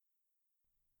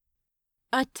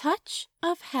A Touch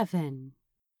of Heaven,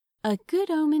 a Good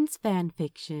Omens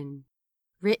fanfiction,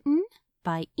 written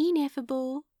by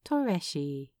Ineffable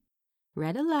Toreshi,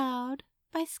 read aloud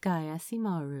by Skaya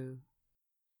Simaru.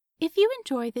 If you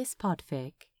enjoy this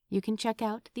podfic, you can check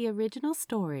out the original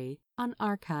story on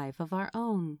Archive of Our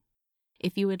Own.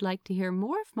 If you would like to hear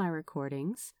more of my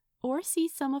recordings or see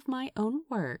some of my own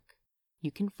work,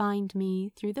 you can find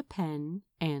me through the pen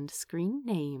and screen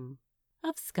name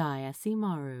of Skaya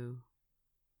Simaru.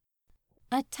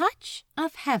 A Touch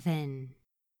of Heaven.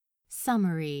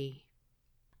 Summary.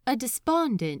 A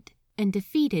despondent and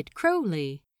defeated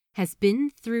Crowley has been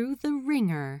through the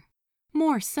ringer,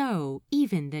 more so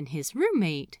even than his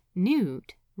roommate,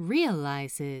 Newt,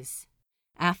 realizes.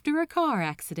 After a car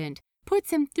accident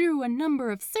puts him through a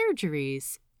number of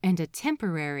surgeries and a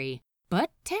temporary,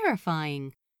 but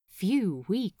terrifying, few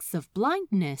weeks of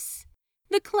blindness,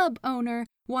 the club owner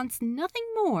wants nothing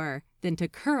more than to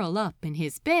curl up in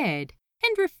his bed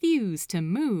and refuse to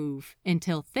move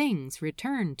until things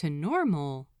return to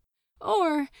normal,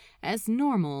 or as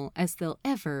normal as they'll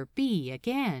ever be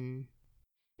again.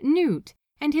 Newt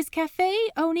and his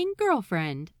cafe-owning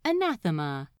girlfriend,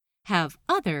 Anathema, have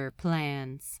other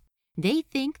plans. They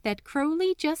think that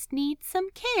Crowley just needs some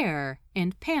care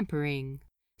and pampering,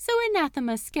 so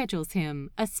Anathema schedules him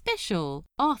a special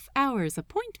off-hours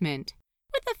appointment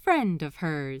with a friend of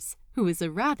hers who is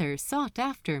a rather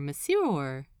sought-after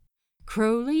masseur.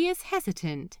 Crowley is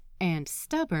hesitant and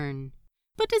stubborn,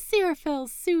 but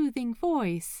Aziraphale's soothing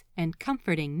voice and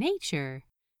comforting nature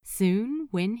soon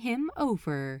win him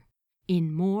over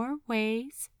in more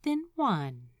ways than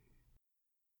one.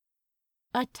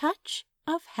 A Touch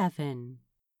of Heaven,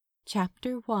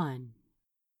 Chapter 1.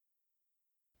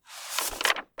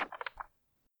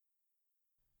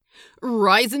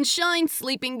 Rise and shine,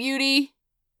 Sleeping Beauty!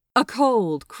 A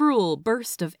cold, cruel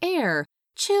burst of air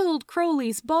chilled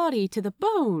Crowley's body to the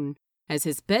bone as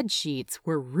his bedsheets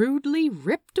were rudely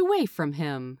ripped away from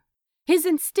him. His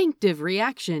instinctive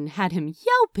reaction had him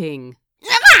yelping,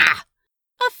 "Ah!"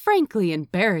 a frankly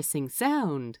embarrassing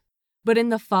sound. But in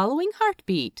the following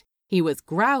heartbeat, he was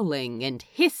growling and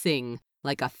hissing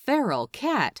like a feral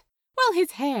cat, while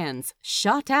his hands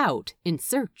shot out in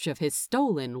search of his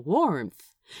stolen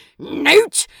warmth.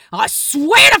 "Newt, I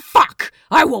swear to fuck,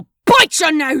 I will bite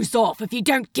your nose off if you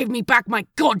don't give me back my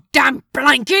goddamn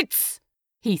blankets!"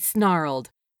 he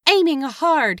snarled, aiming a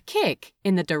hard kick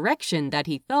in the direction that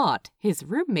he thought his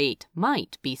roommate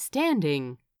might be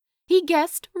standing. He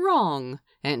guessed wrong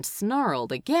and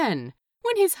snarled again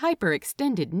when his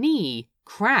hyperextended knee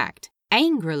cracked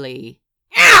angrily.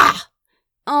 "Ah!"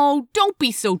 "Oh, don't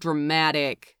be so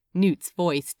dramatic," Newt's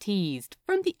voice teased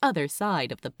from the other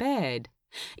side of the bed.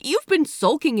 "You've been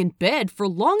sulking in bed for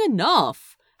long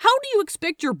enough. How do you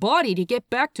expect your body to get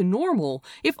back to normal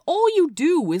if all you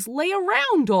do is lay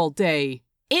around all day,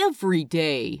 every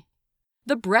day?"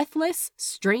 The breathless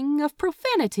string of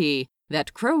profanity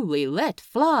that Crowley let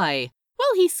fly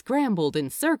while he scrambled in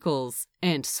circles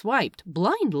and swiped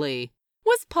blindly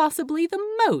was possibly the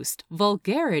most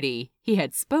vulgarity he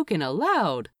had spoken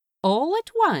aloud all at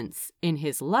once in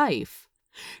his life.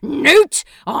 "Newt,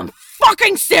 I'm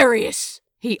fucking serious!"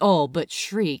 he all but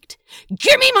shrieked.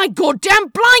 "Give me my goddamn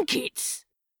blankets!"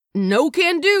 "No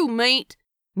can do, mate."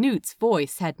 Newt's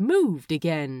voice had moved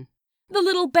again. The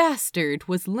little bastard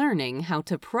was learning how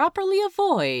to properly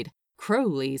avoid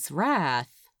Crowley's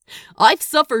wrath. "I've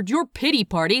suffered your pity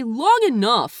party long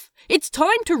enough. It's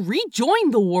time to rejoin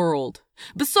the world.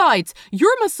 Besides,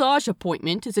 your massage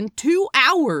appointment is in 2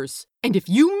 hours, and if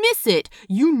you miss it,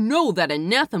 you know that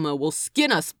Anathema will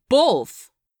skin us both."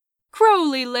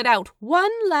 Crowley let out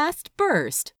one last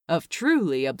burst of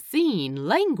truly obscene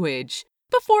language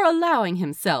before allowing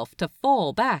himself to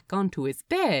fall back onto his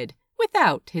bed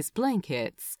without his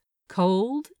blankets,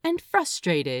 cold and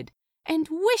frustrated, and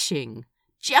wishing,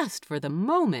 just for the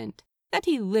moment, that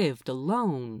he lived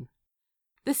alone.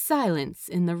 The silence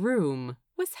in the room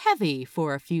was heavy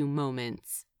for a few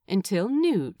moments, until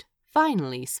Newt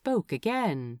finally spoke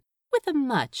again, with a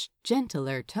much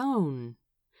gentler tone.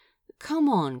 "Come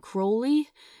on, Crowley.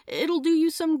 It'll do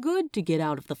you some good to get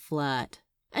out of the flat.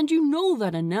 And you know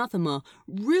that Anathema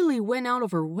really went out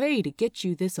of her way to get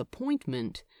you this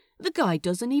appointment. The guy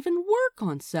doesn't even work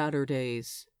on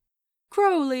Saturdays."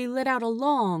 Crowley let out a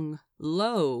long,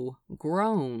 low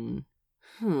groan.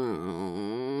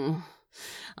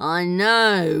 "I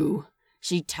know.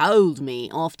 She told me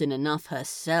often enough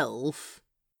herself."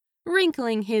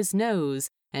 Wrinkling his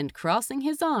nose and crossing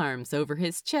his arms over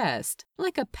his chest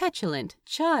like a petulant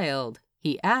child,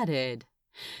 he added,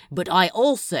 "But I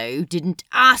also didn't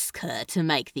ask her to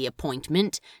make the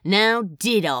appointment, now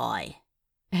did I?"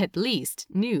 At least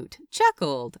Newt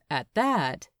chuckled at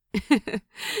that.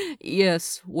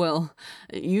 Yes, well,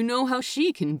 you know how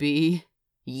she can be.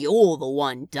 You're the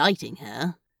one dating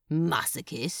her,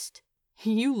 masochist.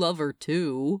 You love her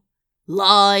too.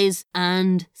 Lies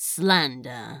and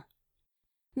slander.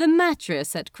 The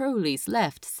mattress at Crowley's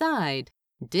left side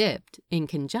dipped in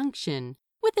conjunction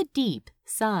with a deep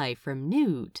sigh from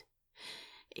Newt.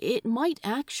 It might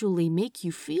actually make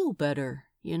you feel better,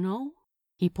 you know,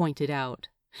 he pointed out.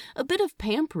 A bit of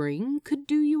pampering could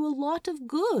do you a lot of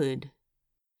good.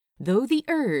 Though the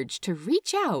urge to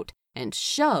reach out and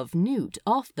shove Newt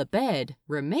off the bed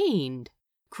remained,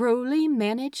 Crowley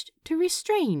managed to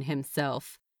restrain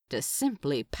himself to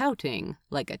simply pouting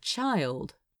like a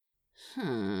child.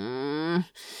 I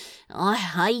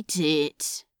hate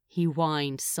it, he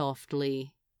whined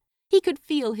softly. He could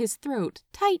feel his throat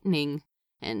tightening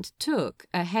and took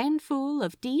a handful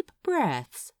of deep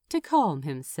breaths to calm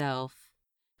himself.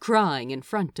 Crying in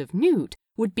front of Newt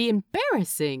would be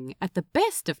embarrassing at the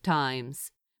best of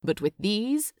times, but with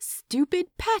these stupid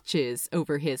patches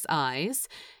over his eyes,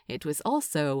 it was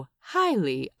also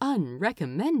highly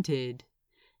unrecommended.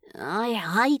 I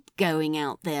hate going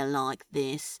out there like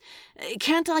this.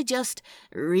 Can't I just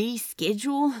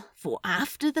reschedule for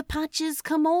after the patches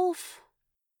come off?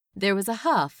 There was a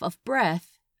huff of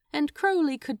breath, and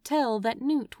Crowley could tell that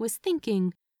Newt was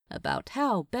thinking about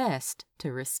how best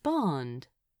to respond.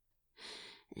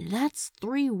 That's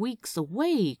 3 weeks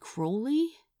away,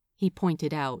 Crowley, he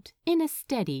pointed out in a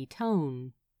steady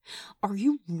tone. Are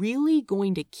you really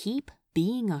going to keep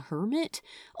being a hermit,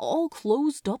 all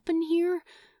closed up in here,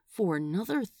 for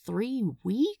another 3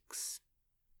 weeks?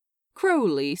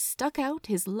 Crowley stuck out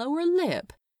his lower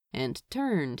lip and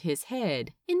turned his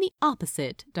head in the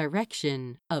opposite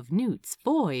direction of Newt's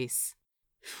voice.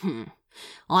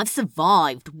 I've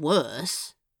survived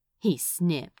worse, he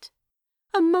snipped.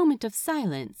 A moment of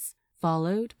silence,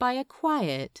 followed by a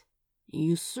quiet,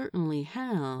 "You certainly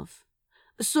have.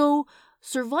 So,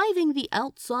 surviving the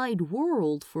outside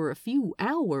world for a few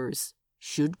hours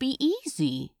should be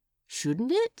easy,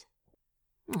 shouldn't it?"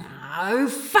 Oh,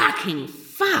 fucking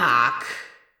fuck!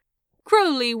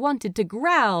 Crowley wanted to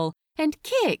growl and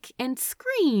kick and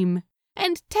scream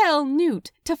and tell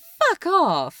Newt to fuck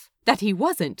off, that he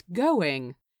wasn't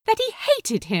going, that he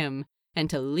hated him, and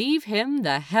to leave him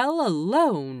the hell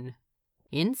alone.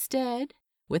 Instead,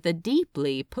 with a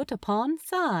deeply put-upon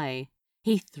sigh,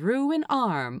 he threw an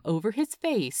arm over his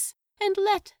face and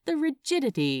let the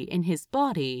rigidity in his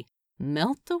body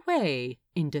melt away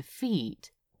in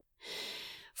defeat.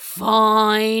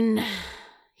 "Fine,"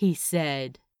 he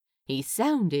said. He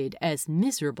sounded as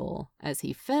miserable as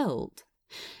he felt.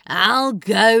 "I'll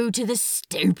go to the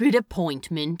stupid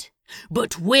appointment,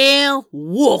 but we're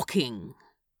walking."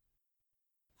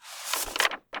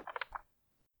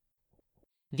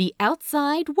 The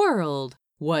outside world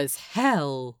was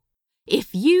hell.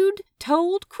 If you'd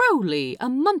told Crowley a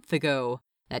month ago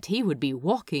that he would be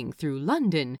walking through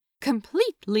London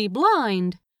completely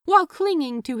blind while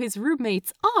clinging to his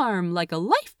roommate's arm like a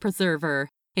life preserver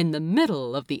in the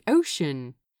middle of the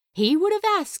ocean, he would have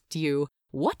asked you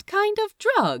what kind of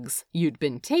drugs you'd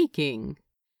been taking.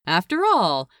 After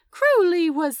all, Crowley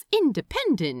was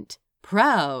independent,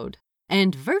 proud,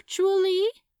 and virtually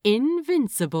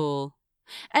invincible.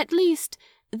 At least,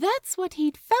 that's what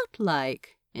he'd felt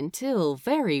like until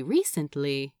very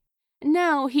recently.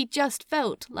 Now he just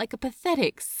felt like a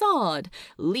pathetic sod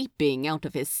leaping out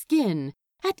of his skin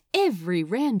at every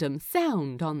random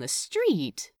sound on the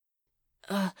street.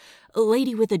 A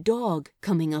lady with a dog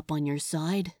coming up on your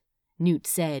side," Newt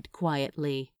said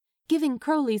quietly, giving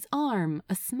Crowley's arm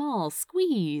a small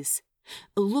squeeze.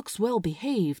 "Looks well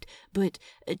behaved, but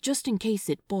just in case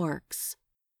it barks."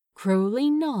 Crowley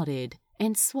nodded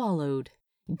and swallowed,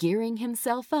 gearing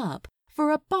himself up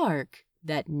for a bark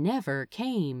that never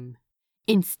came.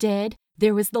 Instead,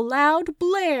 there was the loud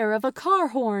blare of a car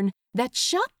horn that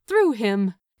shot through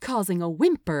him, causing a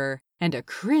whimper and a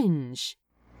cringe.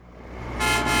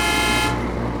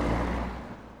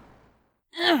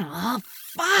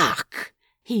 Fuck!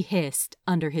 He hissed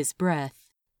under his breath.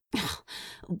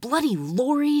 Bloody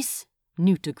lorries,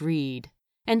 Newt agreed,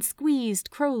 and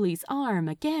squeezed Crowley's arm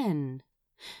again.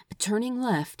 Turning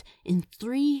left in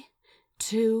 3,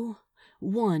 2,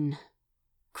 1.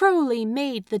 Crowley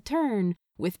made the turn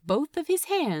with both of his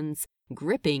hands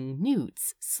gripping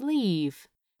Newt's sleeve,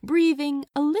 breathing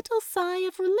a little sigh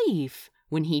of relief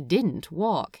when he didn't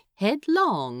walk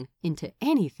headlong into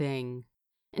anything.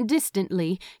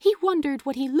 Distantly, he wondered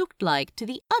what he looked like to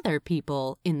the other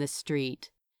people in the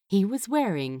street. He was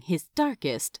wearing his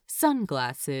darkest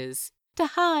sunglasses, to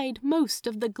hide most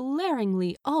of the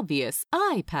glaringly obvious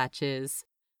eye patches.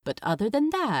 But other than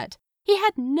that, he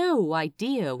had no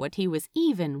idea what he was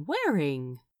even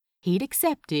wearing. He'd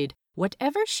accepted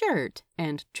whatever shirt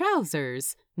and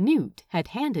trousers Newt had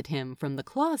handed him from the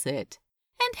closet,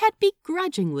 and had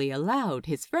begrudgingly allowed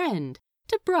his friend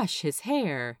to brush his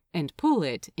hair and pull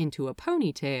it into a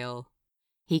ponytail.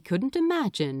 He couldn't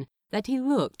imagine that he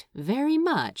looked very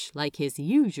much like his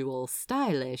usual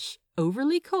stylish,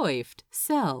 overly coiffed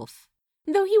self,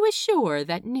 though he was sure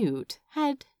that Newt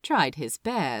had tried his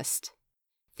best.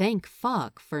 Thank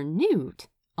fuck for Newt,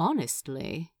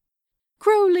 honestly.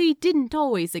 Crowley didn't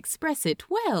always express it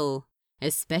well,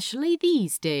 especially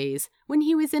these days when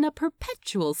he was in a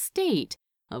perpetual state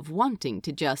of wanting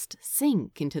to just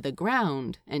sink into the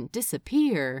ground and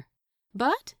disappear.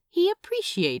 But he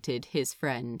appreciated his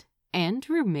friend and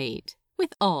roommate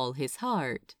with all his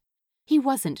heart. He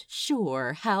wasn't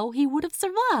sure how he would have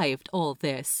survived all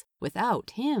this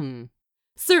without him.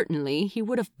 Certainly he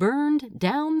would have burned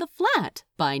down the flat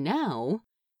by now,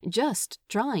 just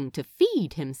trying to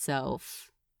feed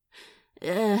himself.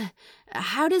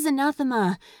 How does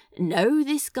Anathema know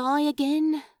this guy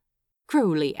again?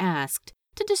 Crowley asked,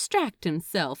 to distract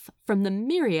himself from the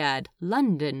myriad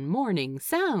London morning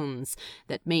sounds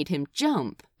that made him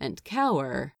jump and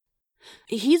cower.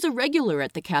 He's a regular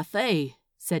at the cafe,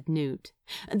 said Newt.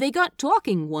 They got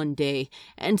talking one day,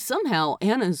 and somehow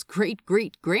Anna's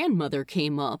great-great-grandmother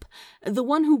came up, the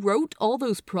one who wrote all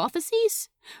those prophecies.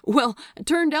 Well, it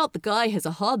turned out the guy has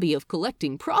a hobby of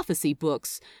collecting prophecy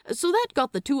books, so that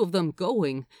got the two of them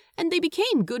going, and they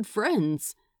became good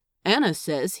friends. Anna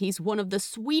says he's one of the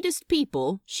sweetest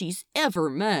people she's ever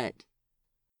met.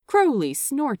 Crowley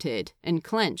snorted and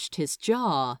clenched his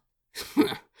jaw.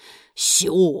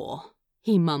 Sure,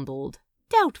 he mumbled,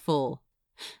 doubtful.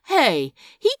 Hey,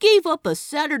 he gave up a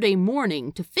Saturday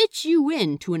morning to fit you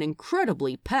into an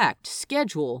incredibly packed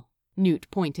schedule, Newt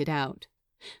pointed out.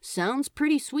 Sounds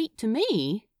pretty sweet to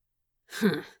me.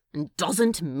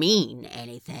 Doesn't mean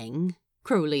anything,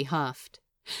 Crowley huffed.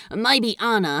 Maybe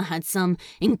Anna had some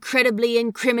incredibly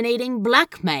incriminating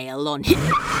blackmail on him.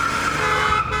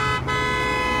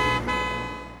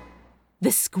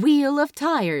 The squeal of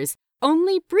tires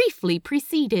only briefly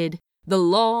preceded the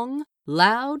long,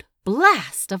 loud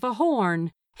blast of a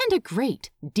horn and a great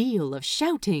deal of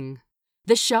shouting.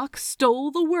 The shock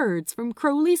stole the words from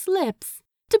Crowley's lips,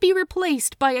 to be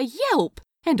replaced by a yelp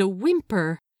and a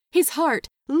whimper, his heart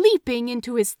leaping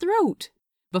into his throat.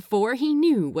 Before he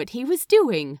knew what he was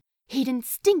doing, he'd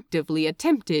instinctively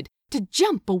attempted to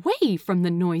jump away from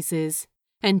the noises,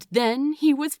 and then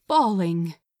he was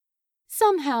falling.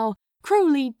 Somehow,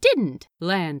 Crowley didn't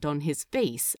land on his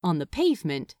face on the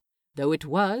pavement, though it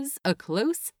was a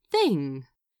close thing.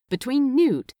 Between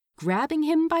Newt grabbing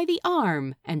him by the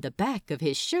arm and the back of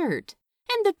his shirt,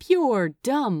 and the pure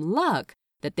dumb luck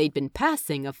that they'd been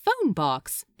passing a phone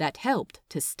box that helped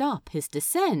to stop his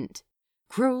descent,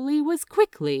 Crowley was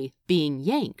quickly being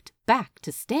yanked back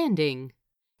to standing.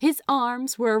 His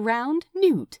arms were around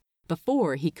Newt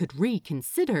before he could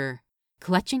reconsider,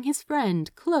 clutching his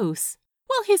friend close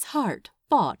while his heart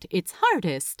fought its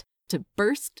hardest to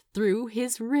burst through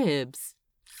his ribs.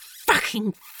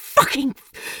 Fucking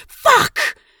fuck!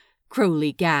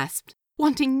 Crowley gasped,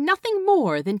 wanting nothing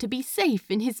more than to be safe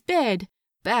in his bed,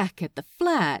 back at the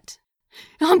flat.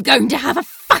 I'm going to have a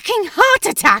fucking heart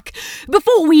attack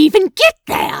before we even get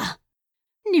there!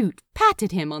 Newt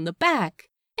patted him on the back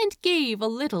and gave a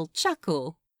little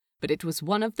chuckle, but it was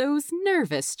one of those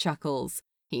nervous chuckles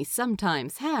he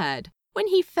sometimes had when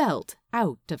he felt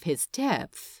out of his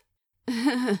depth.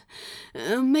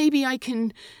 Maybe I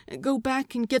can go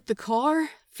back and get the car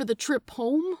for the trip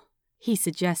home, he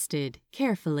suggested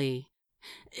carefully.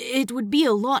 It would be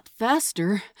a lot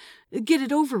faster. Get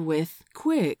it over with,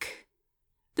 quick.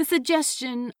 The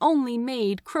suggestion only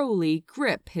made Crowley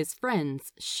grip his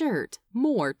friend's shirt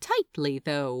more tightly,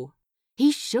 though.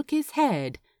 He shook his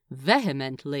head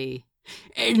vehemently.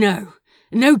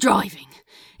 No driving.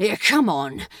 Come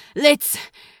on, let's...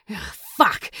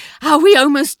 Fuck, are we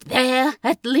almost there,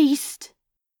 at least?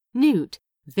 Newt,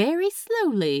 very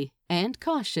slowly and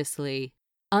cautiously,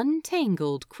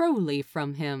 untangled Crowley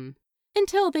from him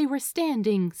until they were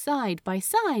standing side by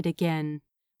side again,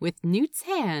 with Newt's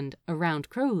hand around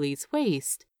Crowley's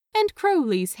waist and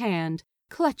Crowley's hand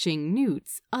clutching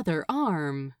Newt's other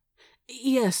arm.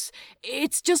 Yes,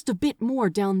 it's just a bit more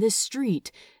down this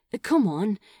street. Come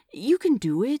on, you can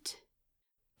do it.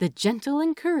 The gentle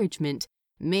encouragement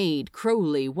made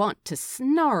Crowley want to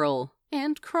snarl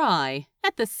and cry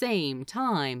at the same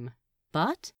time,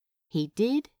 but he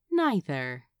did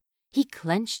neither. He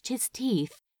clenched his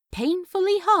teeth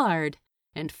painfully hard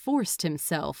and forced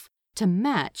himself to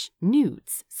match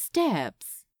Newt's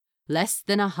steps. Less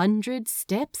than 100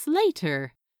 steps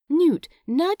later, Newt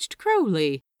nudged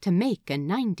Crowley to make a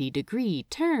 90-degree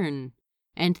turn,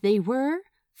 and they were,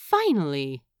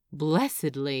 finally,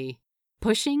 blessedly,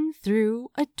 pushing through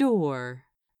a door.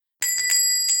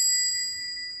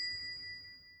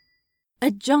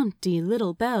 A jaunty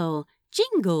little bell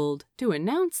jingled to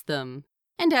announce them,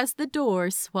 and as the door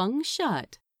swung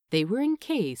shut, they were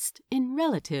encased in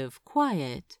relative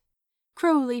quiet.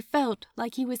 Crowley felt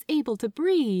like he was able to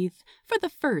breathe for the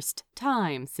first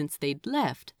time since they'd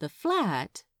left the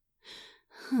flat.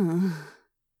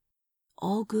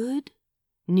 All good?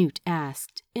 Newt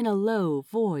asked in a low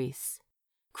voice.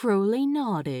 Crowley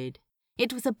nodded.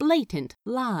 It was a blatant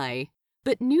lie,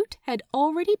 but Newt had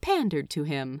already pandered to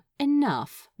him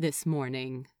enough this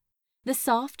morning. The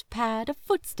soft pad of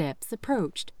footsteps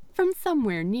approached from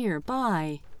somewhere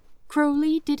nearby.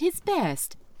 Crowley did his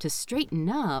best to straighten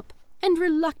up and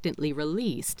reluctantly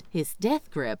released his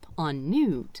death grip on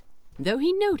Newt, though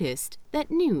he noticed that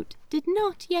Newt did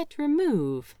not yet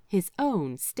remove his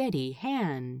own steady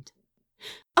hand.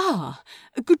 "Ah,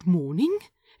 good morning.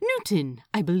 Newton,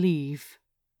 I believe."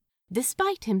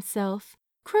 Despite himself,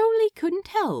 Crowley couldn't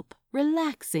help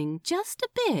relaxing just a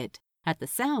bit at the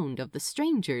sound of the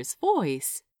stranger's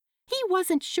voice. He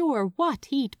wasn't sure what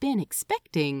he'd been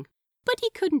expecting, but he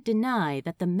couldn't deny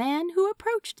that the man who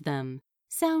approached them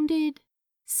sounded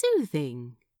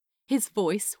soothing. His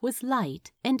voice was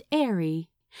light and airy,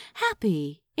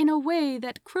 happy in a way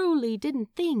that Crowley didn't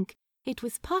think it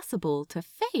was possible to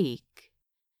fake.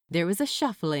 There was a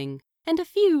shuffling and a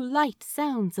few light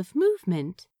sounds of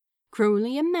movement.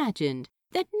 Crowley imagined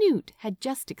that Newt had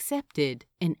just accepted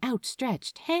an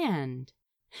outstretched hand.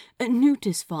 "Newt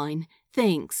is fine,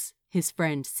 thanks," his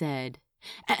friend said.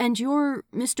 "And you're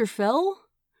Mr. Fell?"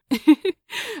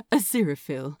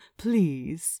 "Aziraphale,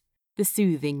 please," the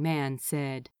soothing man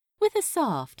said, with a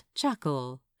soft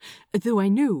chuckle. "Though I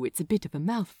know it's a bit of a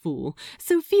mouthful,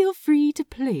 so feel free to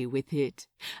play with it.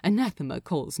 Anathema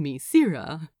calls me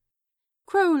Syrah."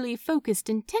 Crowley focused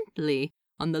intently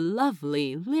on the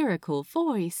lovely lyrical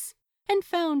voice and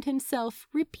found himself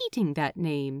repeating that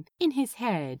name in his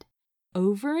head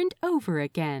over and over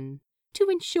again to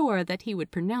ensure that he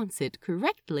would pronounce it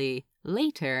correctly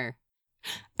later.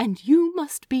 "And you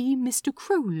must be Mr.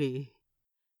 Crowley."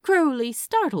 Crowley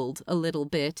startled a little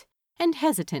bit and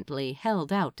hesitantly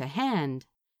held out a hand,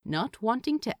 not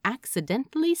wanting to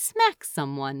accidentally smack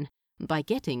someone by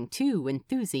getting too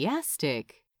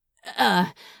enthusiastic.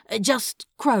 Just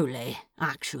Crowley,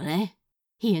 actually,"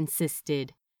 he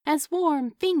insisted, as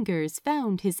warm fingers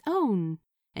found his own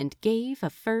and gave a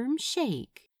firm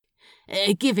shake.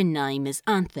 Given name is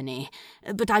Anthony,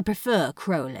 but I prefer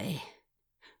Crowley."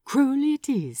 "Crowley it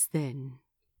is, then,"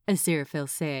 Aziraphale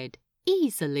said,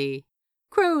 easily.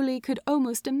 Crowley could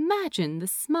almost imagine the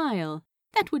smile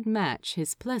that would match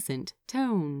his pleasant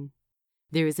tone.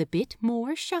 There is a bit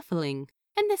more shuffling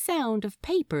and the sound of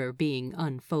paper being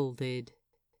unfolded.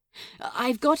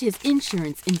 "I've got his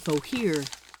insurance info here,"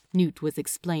 Newt was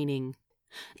explaining.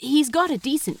 "He's got a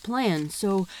decent plan,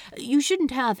 so you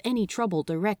shouldn't have any trouble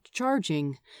direct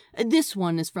charging. This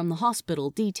one is from the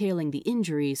hospital detailing the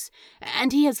injuries,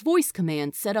 and he has voice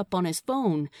commands set up on his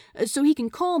phone, so he can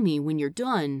call me when you're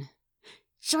done."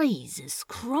 "Jesus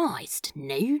Christ,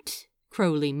 Newt,"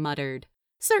 Crowley muttered,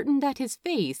 certain that his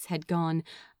face had gone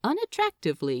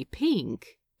unattractively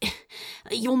pink.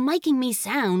 "You're making me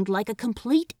sound like a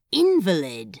complete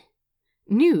invalid."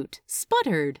 Newt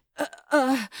sputtered,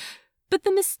 but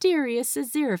the mysterious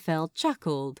Aziraphale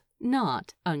chuckled,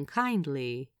 not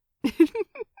unkindly.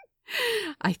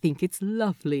 "I think it's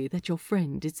lovely that your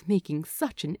friend is making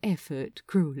such an effort,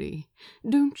 Crowley,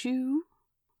 don't you?"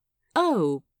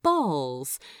 Oh,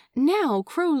 balls! Now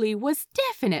Crowley was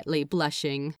definitely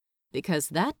blushing, because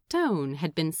that tone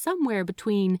had been somewhere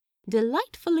between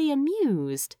delightfully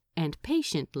amused and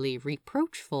patiently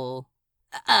reproachful.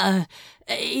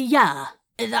 Yeah,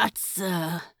 that's,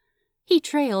 He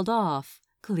trailed off,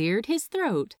 cleared his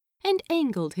throat, and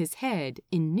angled his head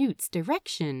in Newt's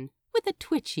direction with a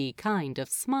twitchy kind of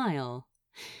smile.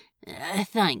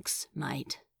 Thanks,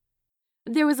 mate."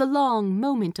 There was a long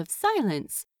moment of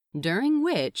silence, during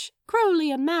which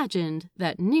Crowley imagined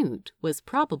that Newt was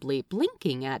probably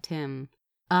blinking at him,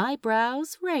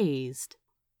 eyebrows raised.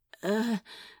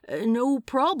 No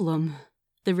problem,"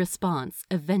 the response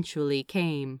eventually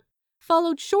came,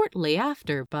 followed shortly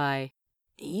after by,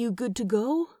 "You good to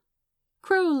go?"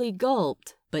 Crowley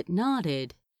gulped but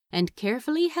nodded, and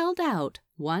carefully held out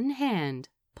one hand,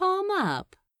 palm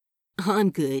up. "I'm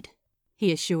good,"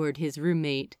 he assured his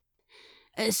roommate.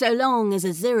 So long as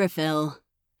Aziraphale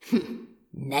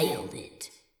nailed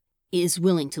it, is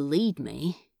willing to lead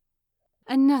me.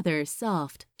 Another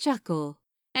soft chuckle,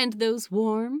 and those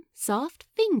warm, soft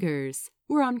fingers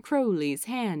were on Crowley's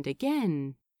hand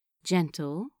again,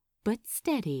 gentle but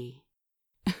steady.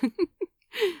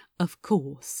 Of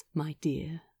course, my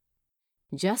dear.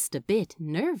 Just a bit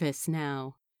nervous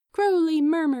now, Crowley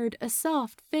murmured a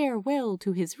soft farewell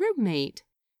to his roommate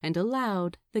and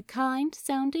allowed the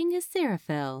kind-sounding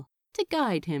Aziraphale to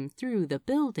guide him through the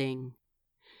building.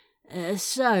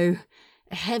 So,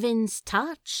 Heaven's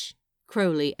Touch?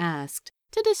 Crowley asked,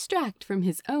 to distract from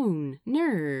his own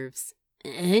nerves.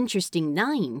 Interesting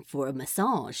name for a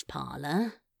massage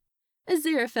parlor.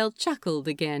 Aziraphale chuckled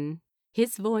again,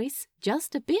 his voice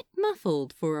just a bit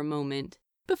muffled for a moment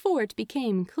before it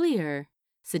became clear,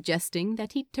 suggesting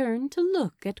that he turned to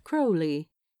look at Crowley,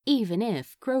 even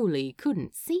if Crowley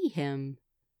couldn't see him.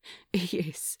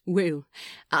 Yes, well,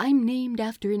 I'm named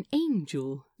after an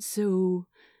angel, so...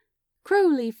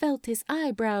 Crowley felt his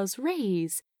eyebrows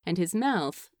raise and his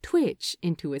mouth twitch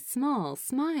into a small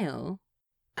smile.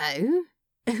 Oh,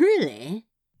 really?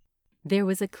 There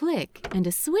was a click and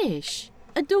a swish,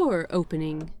 a door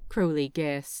opening, Crowley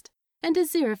guessed, and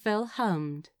Aziraphale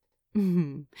hummed.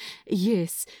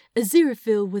 Yes,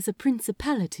 Aziraphale was a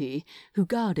principality who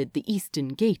guarded the eastern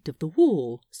gate of the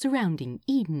wall surrounding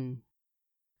Eden.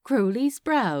 Crowley's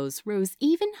brows rose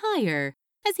even higher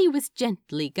as he was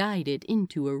gently guided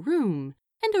into a room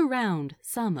and around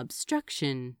some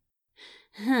obstruction.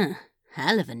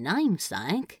 Hell of a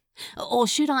namesake. Or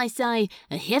should I say,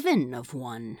 a heaven of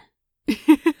one?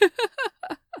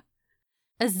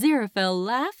 Aziraphale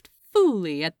laughed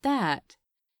fully at that.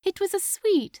 It was a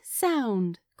sweet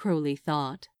sound, Crowley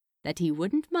thought, that he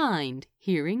wouldn't mind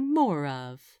hearing more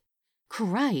of.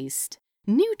 Christ,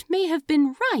 Newt may have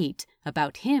been right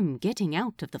about him getting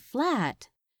out of the flat.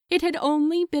 It had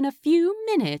only been a few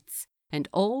minutes, and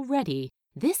already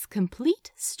this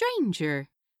complete stranger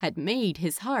had made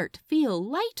his heart feel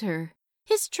lighter,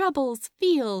 his troubles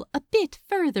feel a bit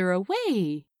further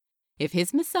away. If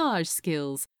his massage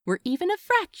skills were even a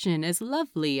fraction as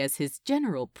lovely as his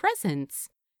general presence,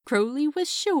 Crowley was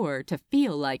sure to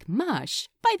feel like mush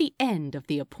by the end of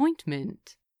the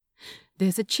appointment.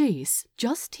 There's a chaise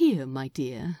just here, my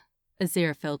dear,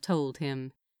 Aziraphale told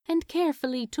him, and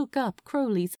carefully took up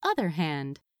Crowley's other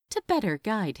hand to better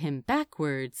guide him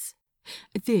backwards.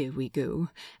 There we go.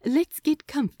 Let's get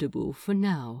comfortable for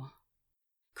now.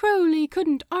 Crowley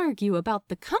couldn't argue about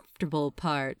the comfortable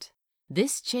part.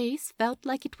 This chaise felt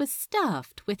like it was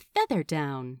stuffed with feather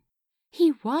down.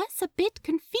 He was a bit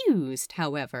confused,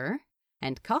 however,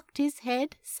 and cocked his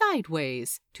head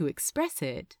sideways to express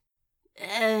it.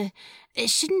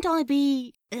 Shouldn't I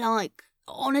be, like,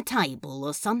 on a table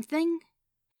or something?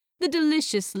 The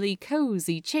deliciously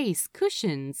cozy chaise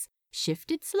cushions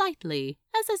shifted slightly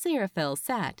as Aziraphale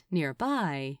sat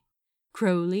nearby.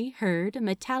 Crowley heard a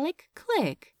metallic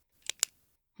click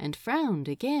and frowned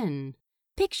again,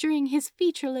 picturing his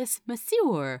featureless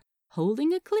monsieur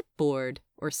holding a clipboard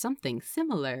or something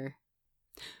similar.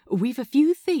 We've a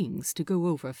few things to go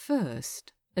over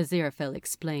first, Aziraphale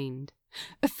explained.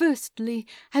 Firstly,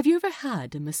 have you ever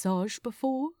had a massage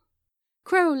before?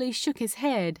 Crowley shook his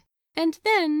head, and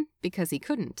then, because he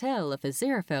couldn't tell if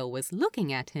Aziraphale was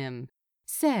looking at him,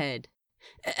 said,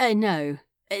 No,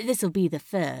 this'll be the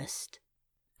first.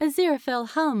 Aziraphale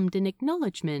hummed in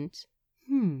acknowledgement.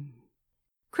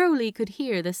 Crowley could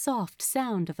hear the soft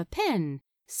sound of a pen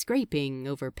scraping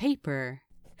over paper.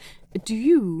 Do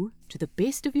you, to the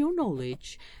best of your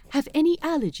knowledge, have any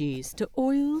allergies to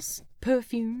oils,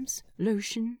 perfumes,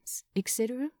 lotions,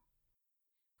 etc.?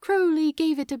 Crowley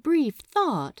gave it a brief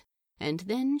thought, and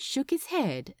then shook his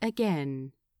head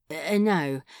again.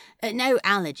 No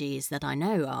allergies that I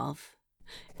know of.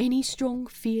 Any strong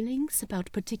feelings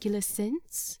about particular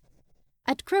scents?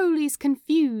 At Crowley's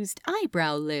confused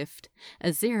eyebrow lift,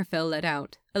 Aziraphale let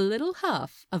out a little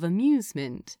huff of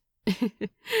amusement.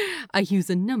 I use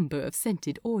a number of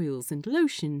scented oils and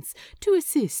lotions to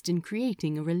assist in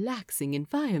creating a relaxing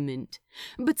environment,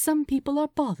 but some people are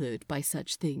bothered by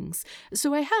such things,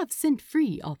 so I have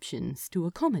scent-free options to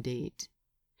accommodate.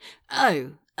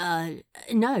 Oh,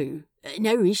 no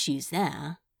issues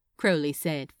there, Crowley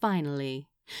said finally.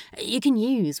 You can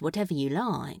use whatever you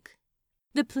like.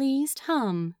 The pleased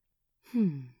hum,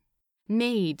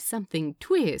 made something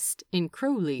twist in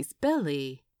Crowley's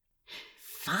belly.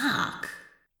 Fuck.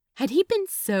 Had he been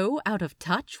so out of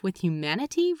touch with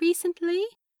humanity recently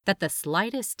that the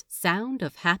slightest sound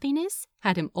of happiness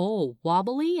had him all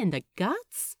wobbly in the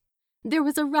guts? There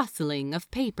was a rustling of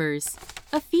papers,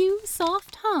 a few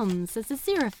soft hums as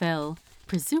Aziraphale,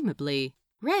 presumably,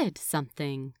 read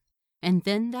something, and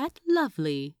then that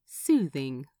lovely,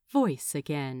 soothing voice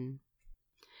again.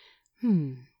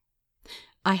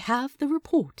 I have the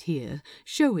report here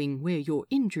showing where your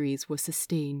injuries were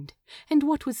sustained and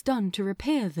what was done to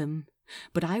repair them,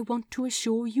 but I want to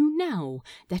assure you now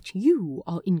that you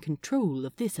are in control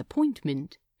of this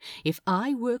appointment. If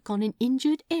I work on an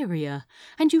injured area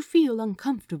and you feel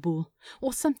uncomfortable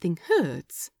or something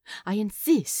hurts, I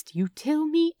insist you tell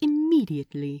me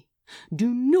immediately.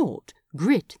 Do not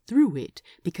grit through it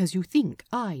because you think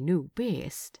I know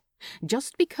best.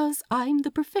 Just because I'm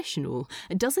the professional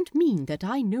doesn't mean that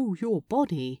I know your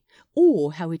body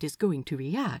or how it is going to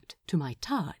react to my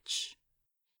touch.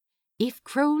 If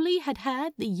Crowley had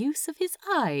had the use of his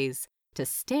eyes to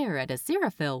stare at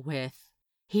Aziraphale with,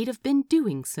 he'd have been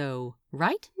doing so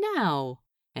right now,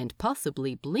 and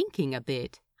possibly blinking a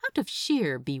bit out of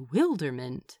sheer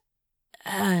bewilderment.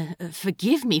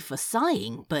 Forgive me for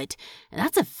sighing, but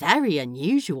that's a very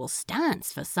unusual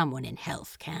stance for someone in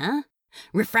healthcare.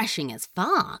 Refreshing as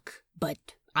fuck, but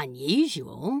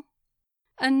unusual.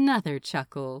 Another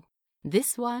chuckle,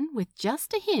 this one with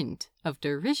just a hint of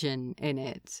derision in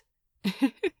it.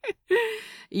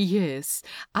 Yes,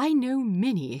 I know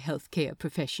many healthcare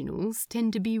professionals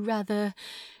tend to be rather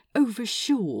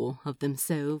oversure of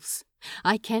themselves.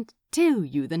 I can't tell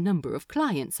you the number of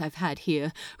clients I've had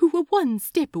here who were one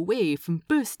step away from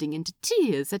bursting into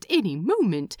tears at any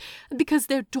moment because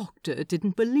their doctor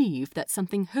didn't believe that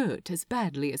something hurt as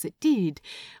badly as it did,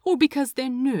 or because their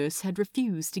nurse had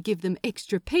refused to give them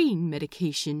extra pain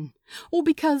medication, or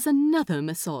because another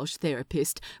massage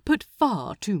therapist put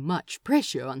far too much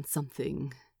pressure on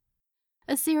something.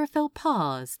 Aziraphale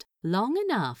paused long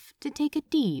enough to take a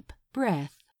deep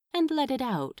breath and let it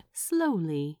out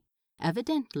slowly,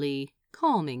 evidently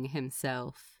calming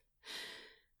himself.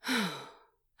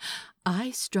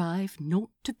 I strive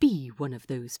not to be one of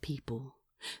those people,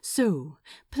 so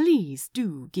please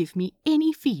do give me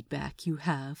any feedback you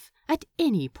have at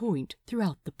any point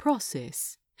throughout the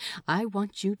process. I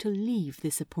want you to leave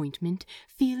this appointment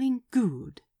feeling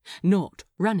good, not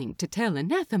running to tell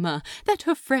Anathema that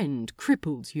her friend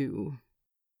crippled you.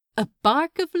 A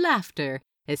bark of laughter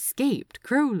escaped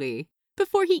Crowley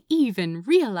before he even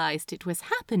realized it was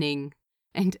happening.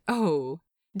 And oh,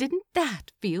 didn't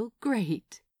that feel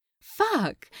great?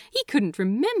 Fuck, he couldn't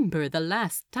remember the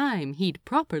last time he'd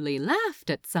properly laughed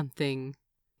at something.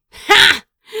 Ha!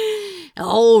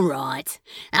 All right.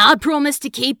 I promise to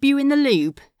keep you in the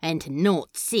loop and to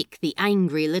not sick the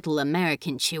angry little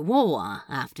American Chihuahua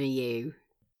after you.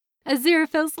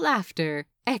 Aziraphale's laughter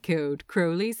echoed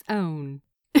Crowley's own.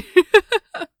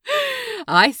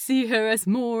 I see her as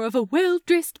more of a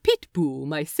well-dressed pit bull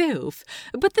myself,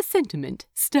 but the sentiment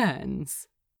stands.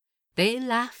 They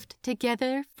laughed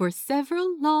together for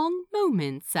several long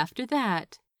moments after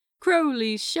that,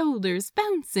 Crowley's shoulders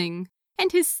bouncing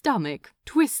and his stomach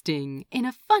twisting in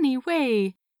a funny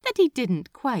way that he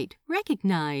didn't quite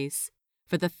recognize.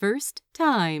 For the first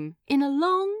time in a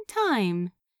long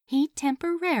time, he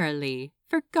temporarily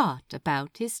forgot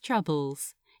about his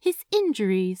troubles, his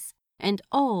injuries, and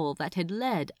all that had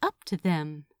led up to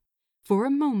them. For a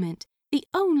moment, the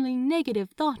only negative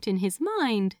thought in his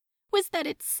mind was that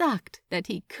it sucked that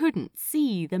he couldn't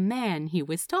see the man he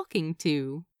was talking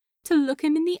to look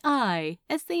him in the eye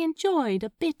as they enjoyed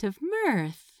a bit of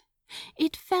mirth.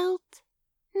 It felt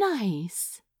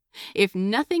nice. If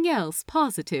nothing else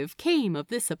positive came of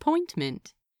this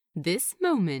appointment, this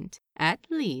moment, at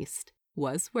least,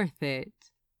 was worth it.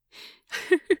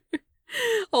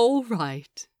 All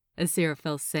right,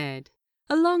 Aziraphale said,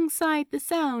 alongside the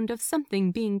sound of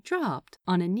something being dropped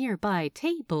on a nearby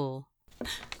table.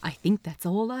 I think that's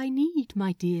all I need,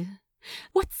 my dear.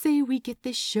 What say we get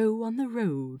this show on the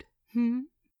road,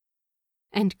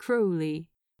 And Crowley,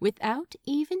 without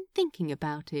even thinking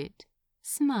about it,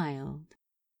 smiled.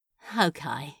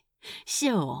 Okay,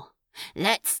 sure,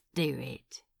 let's do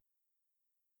it.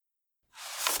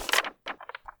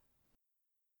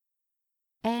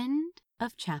 End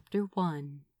of Chapter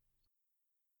 1.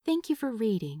 Thank you for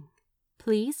reading.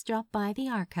 Please drop by the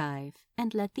archive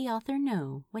and let the author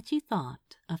know what you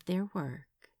thought of their work.